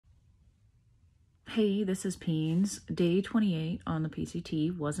Hey, this is Peens. Day 28 on the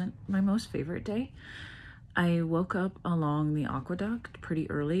PCT wasn't my most favorite day. I woke up along the aqueduct pretty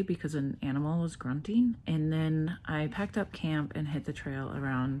early because an animal was grunting, and then I packed up camp and hit the trail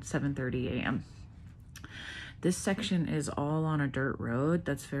around 7:30 a.m. This section is all on a dirt road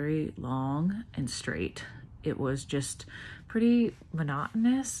that's very long and straight. It was just pretty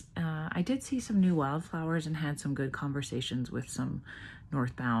monotonous. I did see some new wildflowers and had some good conversations with some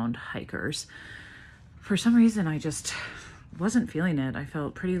northbound hikers. For some reason, I just wasn't feeling it. I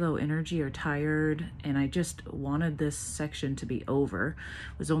felt pretty low energy or tired, and I just wanted this section to be over.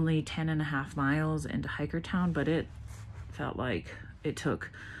 It was only 10.5 miles into Hikertown, but it felt like it took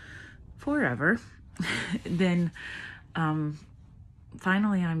forever. Then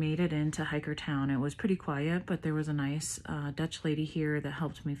finally I made it into Hikertown. It was pretty quiet, but there was a nice Dutch lady here that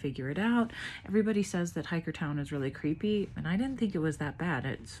helped me figure it out. Everybody says that Hikertown is really creepy, and I didn't think it was that bad.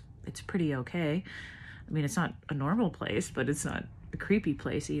 It's pretty okay. I mean, it's not a normal place, but it's not a creepy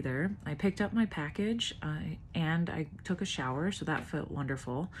place either. I picked up my package and I took a shower, so that felt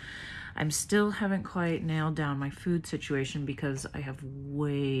wonderful. I'm still haven't quite nailed down my food situation because I have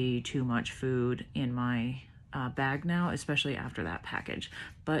way too much food in my bag now, especially after that package,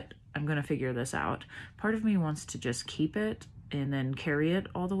 but I'm gonna figure this out. Part of me wants to just keep it and then carry it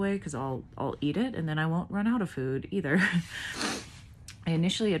all the way because I'll eat it and then I won't run out of food either. I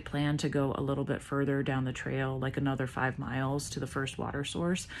initially had planned to go a little bit further down the trail, like another 5 miles to the first water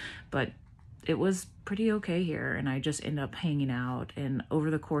source, but it was pretty okay here, and I just ended up hanging out. And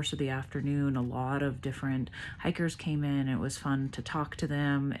over the course of the afternoon, a lot of different hikers came in. It was fun to talk to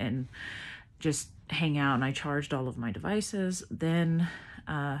them and just hang out, and I charged all of my devices. Then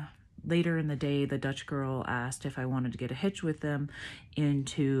later in the day, the Dutch girl asked if I wanted to get a hitch with them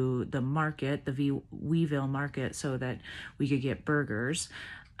into the market, the Weeville market, so that we could get burgers.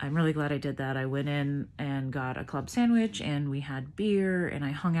 I'm really glad I did that. I went in and got a club sandwich, and we had beer, and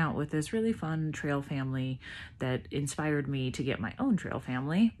I hung out with this really fun trail family that inspired me to get my own trail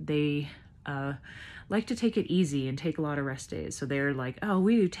family. They like to take it easy and take a lot of rest days. So they're like, oh,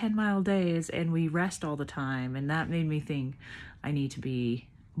 we do 10-mile days and we rest all the time. And that made me think I need to be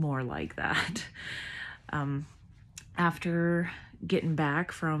more like that. After getting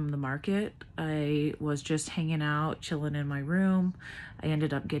back from the market, I was just hanging out, chilling in my room. I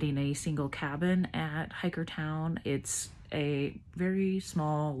ended up getting a single cabin at Hikertown. It's a very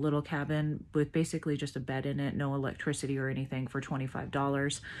small little cabin with basically just a bed in it, no electricity or anything, for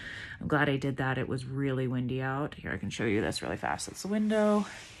 $25. I'm glad I did that. It was really windy out. Here, I can show you this really fast. That's the window.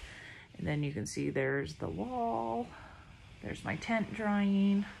 And then you can see there's the wall. There's my tent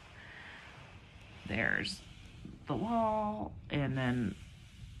drying. There's the wall. And then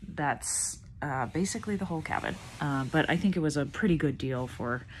that's basically the whole cabin. But I think it was a pretty good deal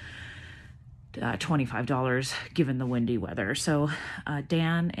for $25 given the windy weather. So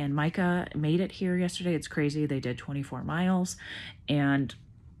Dan and Micah made it here yesterday. It's crazy. They did 24 miles and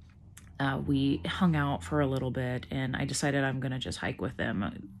we hung out for a little bit, and I decided I'm gonna just hike with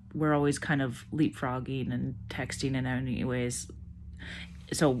them. We're always kind of leapfrogging and texting in anyways,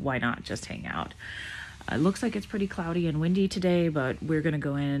 so why not just hang out? It looks like it's pretty cloudy and windy today, but we're gonna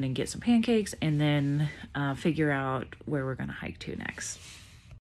go in and get some pancakes and then figure out where we're gonna hike to next.